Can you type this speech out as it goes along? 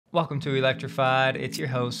Welcome to Electrified, it's your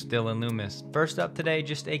host Dylan Loomis. First up today,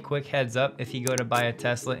 just a quick heads up, if you go to buy a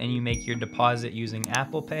Tesla and you make your deposit using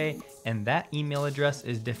Apple Pay and that email address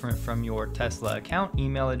is different from your Tesla account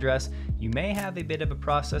email address, you may have a bit of a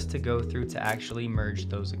process to go through to actually merge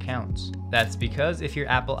those accounts. That's because if your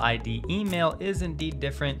Apple ID email is indeed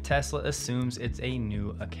different, Tesla assumes it's a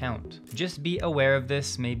new account. Just be aware of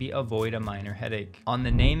this, maybe avoid a minor headache. On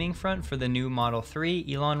the naming front for the new Model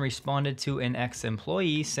 3, Elon responded to an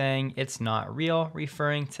ex-employee saying it's not real,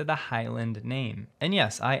 referring to the Highland name. And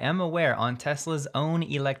yes, I am aware on Tesla's own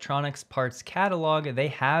electronics parts catalog, they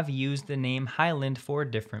have used the name Highland for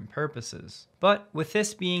different purposes. But with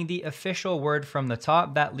this being the official word from the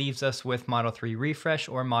top, that leaves us with Model 3 Refresh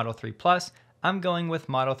or Model 3 Plus. I'm going with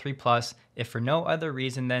Model 3 Plus, if for no other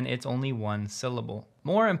reason than it's only one syllable.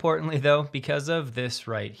 More importantly though, because of this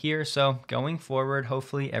right here, so going forward,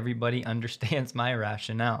 hopefully everybody understands my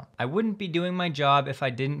rationale. I wouldn't be doing my job if I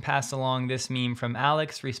didn't pass along this meme from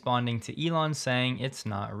Alex responding to Elon saying it's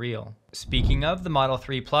not real. Speaking of the Model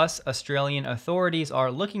 3 Plus, Australian authorities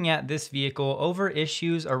are looking at this vehicle over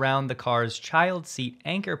issues around the car's child seat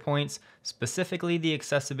anchor points, specifically the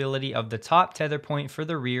accessibility of the top tether point for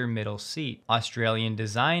the rear middle seat. Australian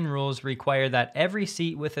design rules require that every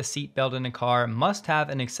seat with a seatbelt in a car must have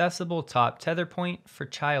an accessible top tether point for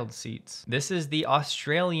child seats. This is the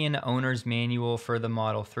Australian owner's manual for the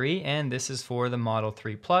Model 3, and this is for the Model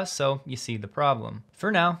 3 Plus, so you see the problem.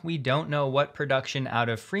 For now, we don't know what production out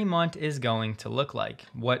of Fremont is going to look like.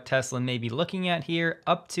 What Tesla may be looking at here,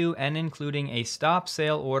 up to and including a stop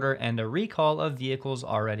sale order and a recall of vehicles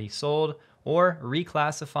already sold, or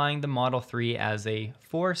reclassifying the Model 3 as a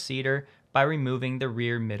 4-seater by removing the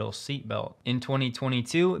rear middle seatbelt. In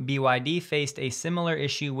 2022, BYD faced a similar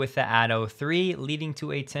issue with the Atto 3, leading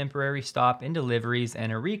to a temporary stop in deliveries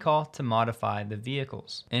and a recall to modify the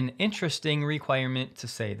vehicles. An interesting requirement to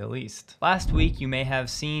say the least. Last week, you may have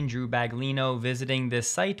seen Drew Baglino visiting this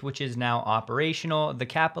site, which is now operational, the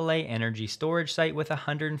Capillay energy storage site with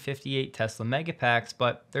 158 Tesla Megapacks,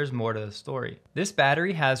 but there's more to the story. This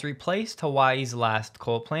battery has replaced Hawaii's last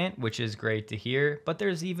coal plant, which is great to hear, but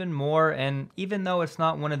there's even more. And even though it's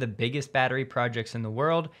not one of the biggest battery projects in the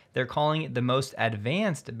world, they're calling it the most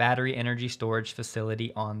advanced battery energy storage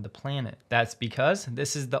facility on the planet. That's because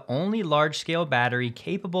this is the only large-scale battery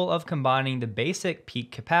capable of combining the basic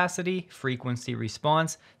peak capacity, frequency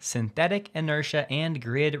response, synthetic inertia, and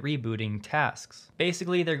grid rebooting tasks.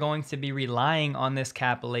 Basically, they're going to be relying on this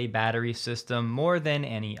Capillay battery system more than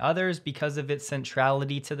any others because of its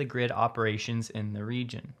centrality to the grid operations in the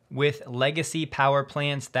region. With legacy power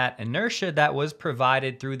plants, that inertia that was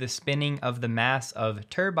provided through the spinning of the mass of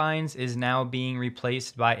turbines is now being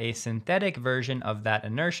replaced by a synthetic version of that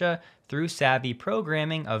inertia through savvy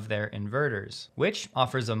programming of their inverters, which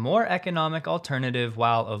offers a more economic alternative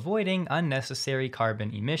while avoiding unnecessary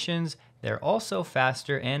carbon emissions. They're also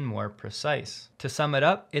faster and more precise. To sum it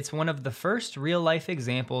up, it's one of the first real-life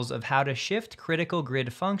examples of how to shift critical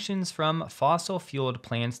grid functions from fossil-fueled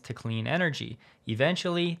plants to clean energy.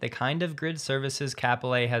 Eventually, the kind of grid services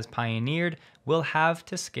Capillay has pioneered will have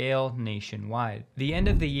to scale nationwide. The end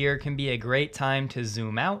of the year can be a great time to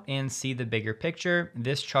zoom out and see the bigger picture.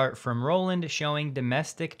 This chart from Roland showing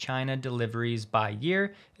domestic China deliveries by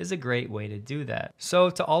year is a great way to do that.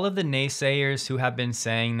 So to all of the naysayers who have been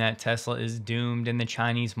saying that Tesla is doomed in the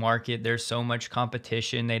Chinese market, there's so much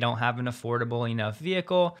competition, they don't have an affordable enough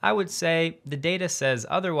vehicle, I would say the data says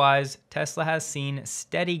otherwise. Tesla has seen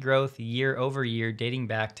steady growth year over year dating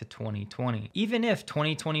back to 2020. Even if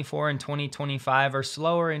 2024 and 2025 are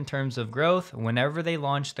slower in terms of growth, whenever they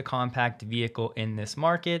launch the compact vehicle in this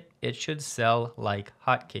market, it should sell like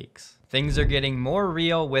hotcakes. Things are getting more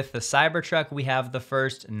real with the Cybertruck. We have the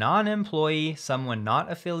first non-employee, someone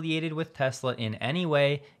not affiliated with Tesla in any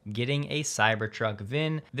way, getting a Cybertruck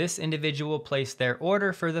VIN. This individual placed their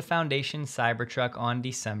order for the Foundation Cybertruck on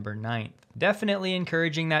December 9th. Definitely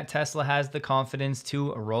encouraging that Tesla has the confidence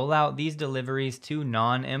to roll out these deliveries to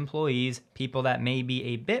non-employees, people that may be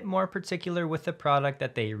a bit more particular with the product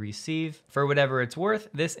that they receive. For whatever it's worth,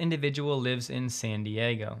 this individual lives in San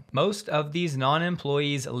Diego. Most of these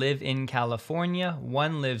non-employees live in California,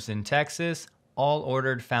 one lives in Texas, all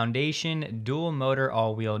ordered Foundation, dual motor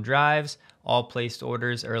all-wheel drives, all placed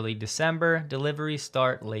orders early December, deliveries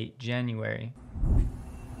start late January.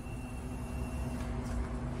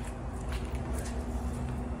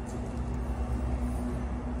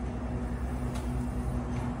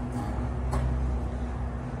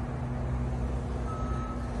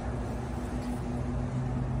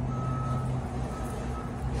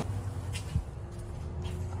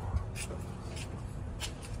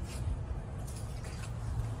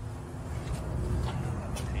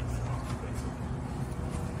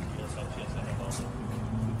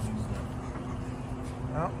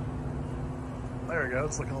 we go.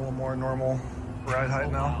 It's looking a little more normal ride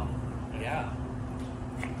height now. Yeah.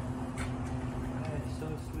 That's so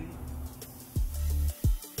sweet.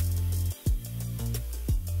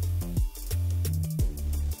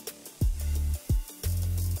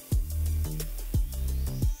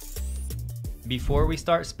 Before we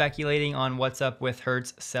start speculating on what's up with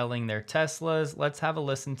Hertz selling their Teslas, let's have a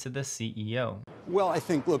listen to the CEO. Well, I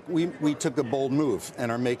think, look, we took a bold move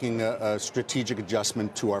and are making a strategic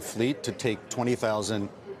adjustment to our fleet to take 20,000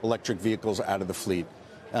 electric vehicles out of the fleet.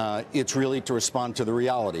 It's really to respond to the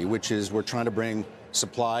reality, which is we're trying to bring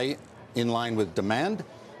supply in line with demand,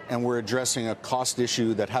 and we're addressing a cost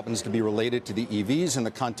issue that happens to be related to the EVs in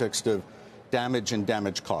the context of damage and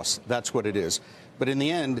damage costs. That's what it is. But in the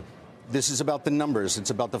end, this is about the numbers. It's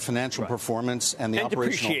about the financial performance and the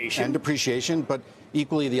operational depreciation, but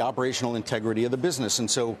equally the operational integrity of the business.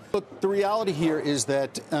 And so, look, the reality here is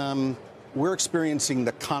that we're experiencing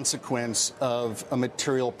the consequence of a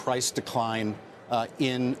material price decline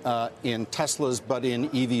in Teslas, but in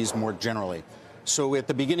EVs more generally. So at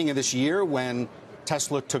the beginning of this year, when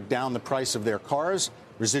Tesla took down the price of their cars,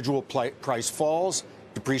 residual price falls,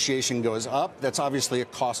 depreciation goes up. That's obviously a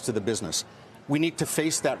cost to the business. We need to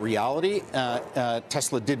face that reality.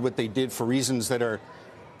 Tesla did what they did for reasons that are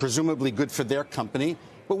presumably good for their company,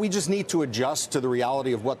 but we just need to adjust to the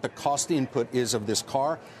reality of what the cost input is of this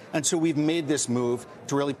car. And so we've made this move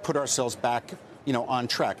to really put ourselves back, on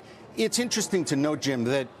track. It's interesting to note, Jim,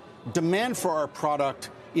 that demand for our product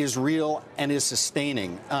is real and is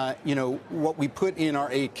sustaining. What we put in our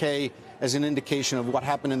 8K as an indication of what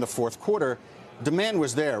happened in the fourth quarter, demand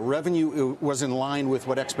was there. Revenue was in line with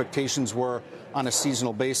what expectations were on a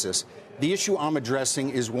seasonal basis. The issue I'm addressing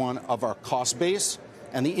is one of our cost base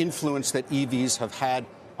and the influence that EVs have had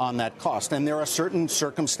on that cost. And there are certain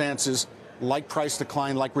circumstances like price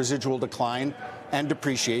decline, like residual decline and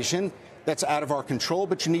depreciation that's out of our control,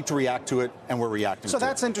 but you need to react to it, and we're reacting to it. So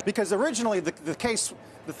that's interesting, because originally the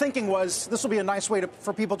thinking was this will be a nice way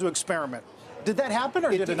for people to experiment. Did that happen,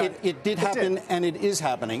 or did it not? It did happen, and it is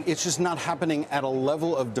happening. It's just not happening at a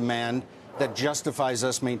level of demand that justifies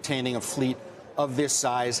us maintaining a fleet of this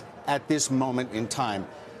size at this moment in time.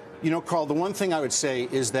 Carl, the one thing I would say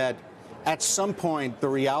is that at some point, the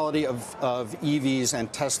reality of EVs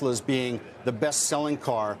and Teslas being the best-selling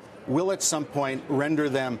car will at some point render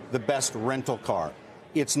them the best rental car.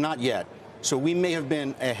 It's not yet. So we may have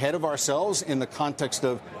been ahead of ourselves in the context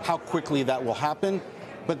of how quickly that will happen,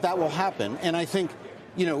 but that will happen. And I think,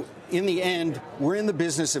 in the end, we're in the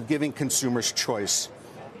business of giving consumers choice.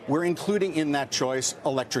 We're including in that choice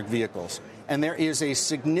electric vehicles. And there is a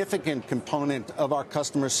significant component of our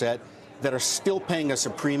customer set that are still paying us a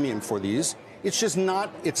premium for these. It's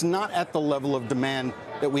not at the level of demand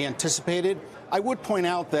that we anticipated. I would point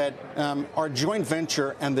out that our joint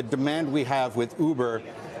venture and the demand we have with Uber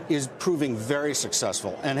is proving very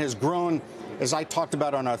successful and has grown, as I talked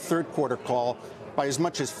about on our third quarter call, by as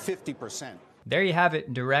much as 50%. There you have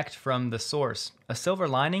it, direct from the source. A silver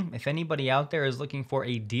lining, if anybody out there is looking for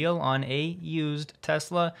a deal on a used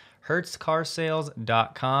Tesla,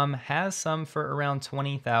 HertzCarsales.com has some for around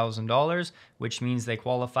 $20,000, which means they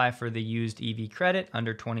qualify for the used EV credit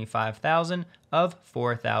under $25,000 of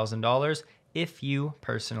 $4,000 if you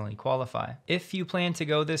personally qualify. If you plan to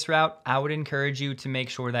go this route, I would encourage you to make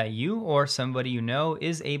sure that you or somebody you know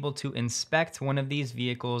is able to inspect one of these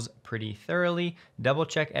vehicles pretty thoroughly, double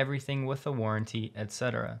check everything with a warranty,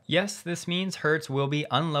 etc. Yes, this means Hertz will be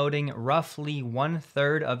unloading roughly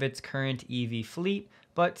 1/3 of its current EV fleet,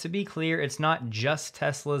 but to be clear, it's not just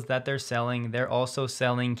Teslas that they're selling. They're also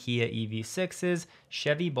selling Kia EV6s,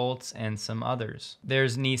 Chevy Bolts, and some others.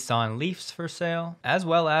 There's Nissan Leafs for sale, as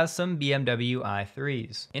well as some BMW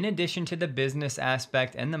i3s. In addition to the business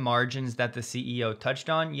aspect and the margins that the CEO touched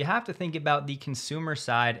on, you have to think about the consumer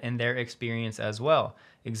side and their experience as well.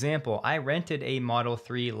 Example, I rented a Model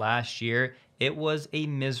 3 last year. It was a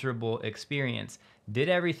miserable experience. Did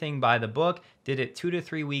everything by the book, did it 2 to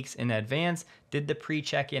 3 weeks in advance, did the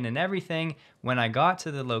pre-check-in and everything. When I got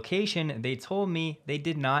to the location, they told me they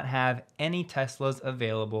did not have any Teslas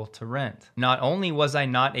available to rent. Not only was I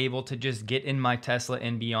not able to just get in my Tesla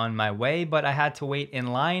and be on my way, but I had to wait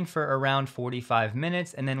in line for around 45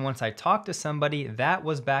 minutes. And then once I talked to somebody, that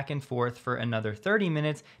was back and forth for another 30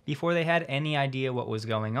 minutes before they had any idea what was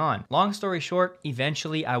going on. Long story short,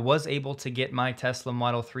 eventually I was able to get my Tesla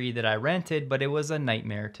Model 3 that I rented, but it was a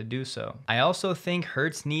nightmare to do so. I also think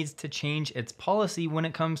Hertz needs to change its policy when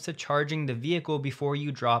it comes to charging the vehicle before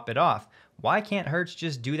you drop it off. Why can't Hertz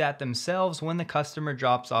just do that themselves when the customer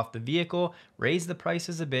drops off the vehicle, raise the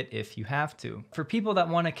prices a bit if you have to. For people that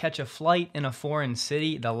want to catch a flight in a foreign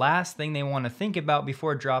city, the last thing they want to think about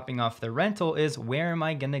before dropping off their rental is, where am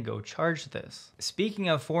I going to go charge this? Speaking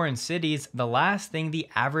of foreign cities, the last thing the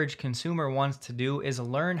average consumer wants to do is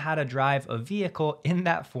learn how to drive a vehicle in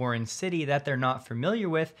that foreign city that they're not familiar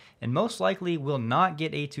with, and most likely will not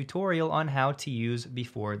get a tutorial on how to use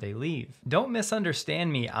before they leave. Don't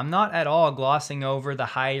misunderstand me, I'm not at all glossing over the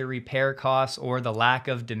higher repair costs or the lack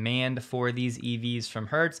of demand for these EVs from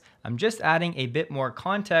Hertz. I'm just adding a bit more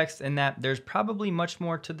context in that there's probably much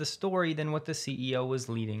more to the story than what the CEO was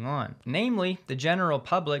leading on. Namely, the general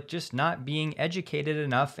public just not being educated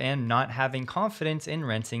enough and not having confidence in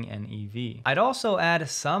renting an EV. I'd also add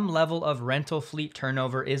some level of rental fleet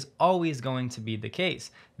turnover is always going to be the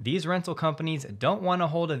case. These rental companies don't want to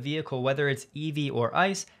hold a vehicle, whether it's EV or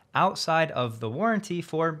ICE, outside of the warranty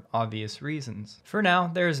for obvious reasons. For now,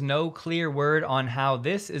 there's no clear word on how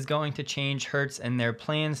this is going to change Hertz and their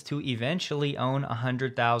plans to eventually own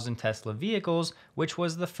 100,000 Tesla vehicles, which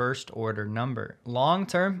was the first order number. Long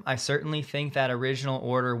term, I certainly think that original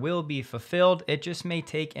order will be fulfilled, it just may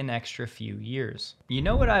take an extra few years. You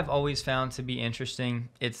know what I've always found to be interesting?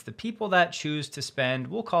 It's the people that choose to spend,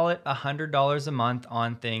 we'll call it $100 a month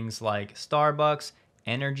on things like Starbucks,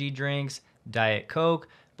 energy drinks, Diet Coke,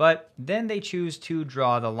 but then they choose to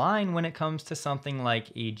draw the line when it comes to something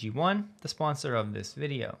like AG1, the sponsor of this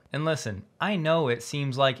video. And listen, I know it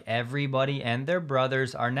seems like everybody and their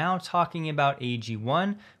brothers are now talking about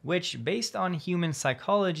AG1, which based on human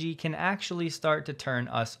psychology can actually start to turn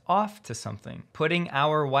us off to something. Putting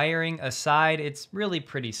our wiring aside, it's really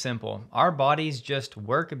pretty simple. Our bodies just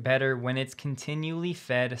work better when it's continually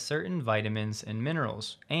fed certain vitamins and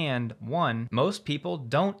minerals. And one, most people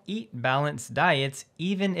don't eat balanced diets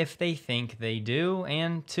even if they think they do,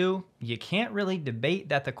 and two, you can't really debate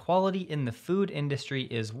that the quality in the food industry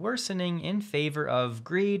is worsening in favor of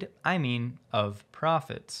greed, of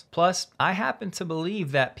profits. Plus, I happen to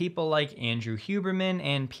believe that people like Andrew Huberman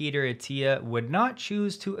and Peter Attia would not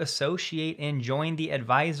choose to associate and join the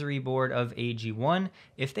advisory board of AG1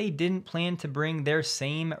 if they didn't plan to bring their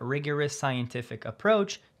same rigorous scientific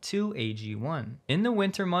approach to AG1. In the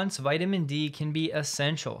winter months, vitamin D can be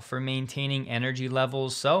essential for maintaining energy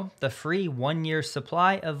levels, so the free 1-year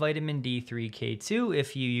supply of vitamin D3K2,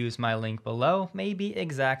 if you use my link below, may be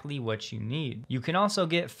exactly what you need. You can also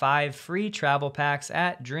get 5 free travel packs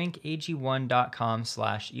at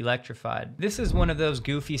drinkag1.com/electrified. This is one of those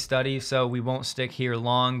goofy studies, so we won't stick here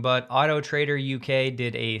long, but Auto Trader UK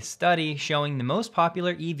did a study showing the most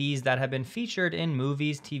popular EVs that have been featured in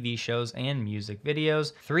movies, TV shows, and music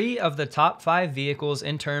videos. 3 of the top 5 vehicles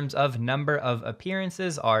in terms of number of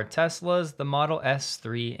appearances are Teslas, the Model S,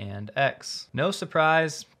 3, and X. No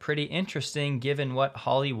surprise, pretty interesting given what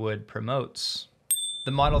Hollywood promotes.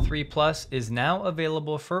 The Model 3 Plus is now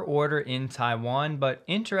available for order in Taiwan, but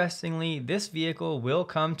interestingly, this vehicle will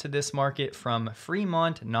come to this market from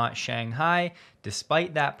Fremont, not Shanghai.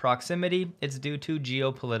 Despite that proximity, it's due to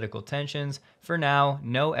geopolitical tensions. For now,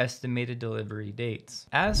 no estimated delivery dates.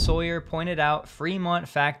 As Sawyer pointed out, Fremont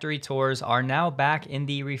factory tours are now back in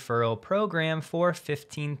the referral program for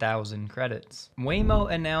 15,000 credits.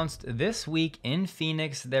 Waymo announced this week in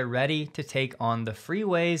Phoenix they're ready to take on the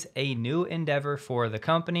freeways, a new endeavor for the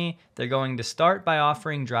company. They're going to start by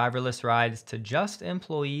offering driverless rides to just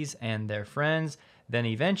employees and their friends. Then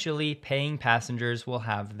eventually paying passengers will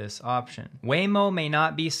have this option. Waymo may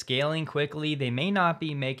not be scaling quickly, they may not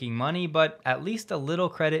be making money, but at least a little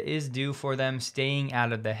credit is due for them staying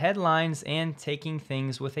out of the headlines and taking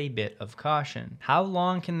things with a bit of caution. How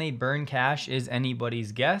long can they burn cash is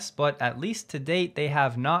anybody's guess, but at least to date they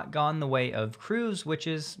have not gone the way of Cruise, which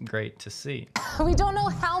is great to see. We don't know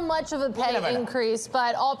how much of a pay increase,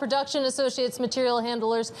 but all production associates, material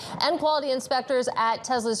handlers, and quality inspectors at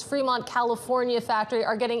Tesla's Fremont, California factory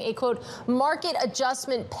are getting a, quote, market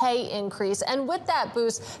adjustment pay increase. And with that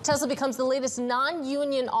boost, Tesla becomes the latest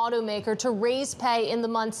non-union automaker to raise pay in the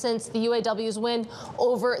months since the UAW's win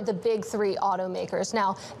over the big 3 automakers.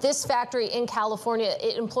 Now, this factory in California,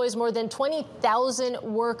 it employs more than 20,000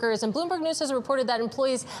 workers, and Bloomberg News has reported that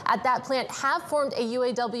employees at that plant have formed a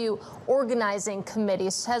UAW organizing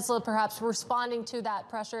committee. Tesla perhaps responding to that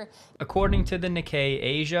pressure. According to the Nikkei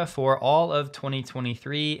Asia, for all of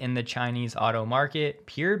 2023 in the Chinese auto market,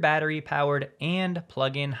 pure battery-powered and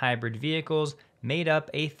plug-in hybrid vehicles made up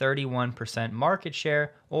a 31% market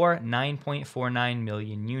share, or 9.49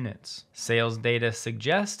 million units. Sales data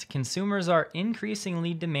suggest consumers are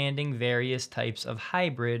increasingly demanding various types of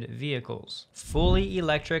hybrid vehicles. Fully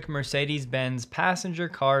electric Mercedes-Benz passenger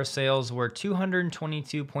car sales were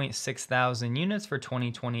 222.6 thousand units for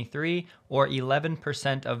 2023, or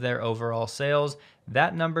 11% of their overall sales.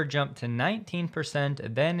 That number jumped to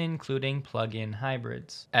 19%, then including plug-in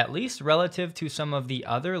hybrids. At least relative to some of the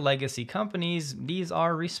other legacy companies, these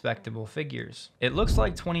are respectable figures. It looks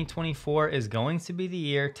like 2024 is going to be the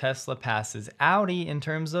year Tesla passes Audi in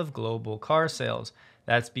terms of global car sales.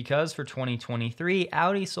 That's because for 2023,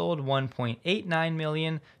 Audi sold 1.89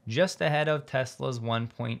 million, just ahead of Tesla's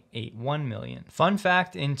 1.81 million. Fun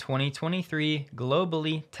fact, in 2023,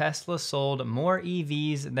 globally, Tesla sold more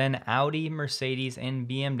EVs than Audi, Mercedes, and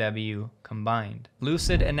BMW combined.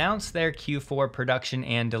 Lucid announced their Q4 production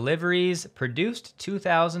and deliveries, produced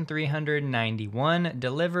 2,391,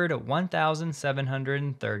 delivered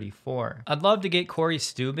 1,734. I'd love to get Corey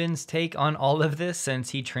Steuben's take on all of this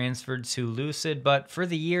since he transferred to Lucid, but for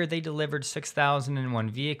the year they delivered 6,001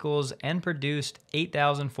 vehicles and produced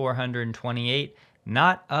 8,428,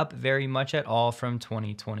 not up very much at all from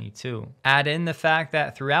 2022. Add in the fact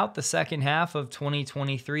that throughout the second half of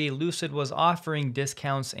 2023, Lucid was offering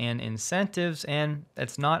discounts and incentives, and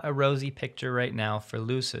it's not a rosy picture right now for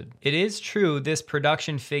Lucid. It is true this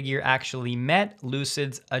production figure actually met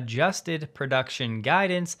Lucid's adjusted production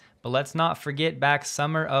guidance, but let's not forget back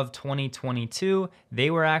summer of 2022,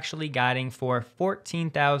 they were actually guiding for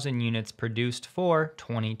 14,000 units produced for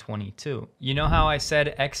 2022. You know how I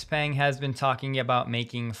said XPeng has been talking about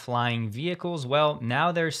making flying vehicles? Well,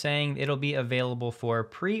 now they're saying it'll be available for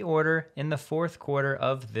pre-order in the fourth quarter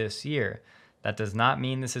of this year. That does not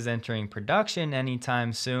mean this is entering production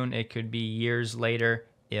anytime soon. It could be years later,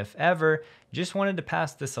 if ever. Just wanted to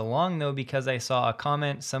pass this along though because I saw a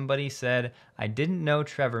comment. Somebody said, I didn't know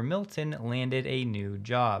Trevor Milton landed a new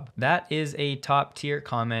job. That is a top tier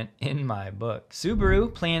comment in my book.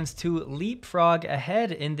 Subaru plans to leapfrog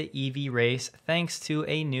ahead in the EV race thanks to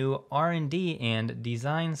a new R&D and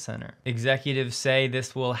design center. Executives say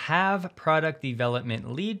this will halve product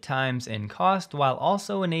development lead times and cost while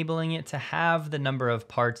also enabling it to halve the number of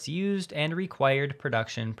parts used and required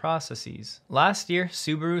production processes. Last year,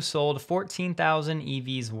 Subaru sold 14,000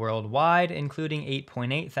 EVs worldwide, including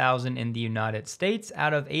 8.8 thousand in the United States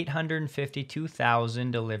out of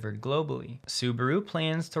 852,000 delivered globally. Subaru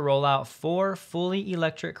plans to roll out 4 fully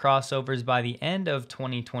electric crossovers by the end of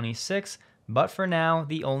 2026, but for now,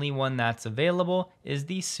 the only one that's available is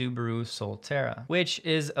the Subaru Solterra, which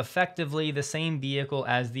is effectively the same vehicle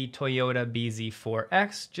as the Toyota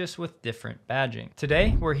BZ4X, just with different badging.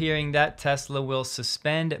 Today, we're hearing that Tesla will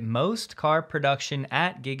suspend most car production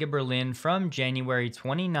at Giga Berlin from January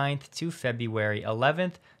 29th to February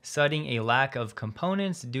 11th, citing a lack of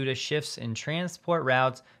components due to shifts in transport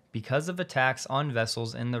routes because of attacks on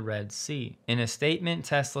vessels in the Red Sea. In a statement,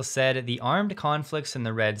 Tesla said the armed conflicts in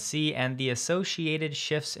the Red Sea and the associated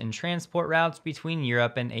shifts in transport routes between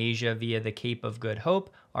Europe and Asia via the Cape of Good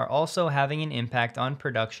Hope are also having an impact on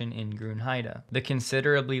production in Grünheide. The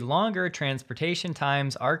considerably longer transportation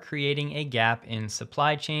times are creating a gap in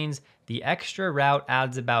supply chains. The extra route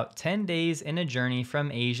adds about 10 days in a journey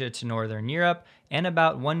from Asia to Northern Europe and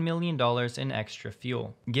about $1 million in extra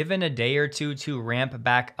fuel. Given a day or two to ramp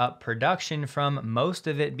back up production from most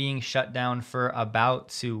of it being shut down for about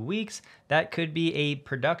 2 weeks, that could be a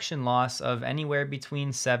production loss of anywhere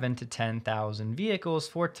between 7,000 to 10,000 vehicles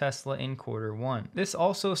for Tesla in Q1. This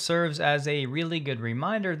also serves as a really good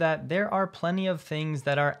reminder that there are plenty of things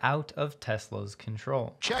that are out of Tesla's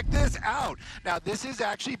control. Check this out. Now, this is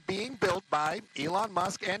actually being built by Elon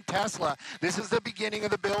Musk and Tesla. This is the beginning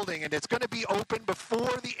of the building, and it's going to be open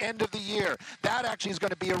before the end of the year. That actually is going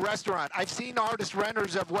to be a restaurant. I've seen artist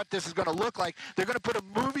renders of what this is going to look like. They're going to put a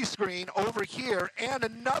movie screen over here and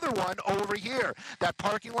another one over here. That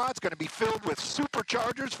parking lot's going to be filled with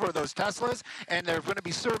superchargers for those Teslas, and they're going to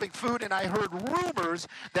be serving food. And I heard rumors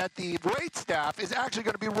that the wait staff is actually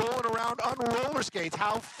going to be rolling around on roller skates.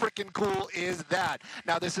 How freaking cool is that?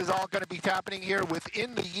 Now, this is all going to be happening here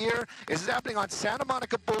within the year. This is happening on Santa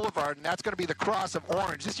Monica Boulevard, and that's going to be the cross of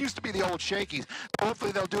orange. This used to be the old Shakey's.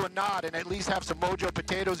 Hopefully they'll do a nod and at least have some Mojo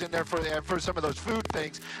potatoes in there for some of those food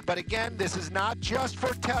things. But again, this is not just for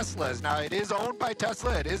Teslas. Now, it is owned by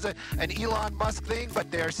Tesla. It is an Elon Musk thing, but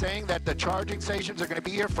they're saying that the charging stations are going to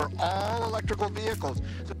be here for all electrical vehicles.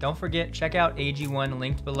 So don't forget, check out AG1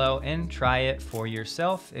 linked below and try it for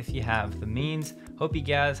yourself if you have the means. Hope you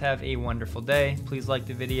guys have a wonderful day. Please like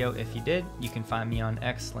the video if you did. You can find me on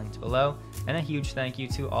X linked below. And a huge thank you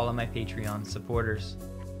to all of my Patreon supporters.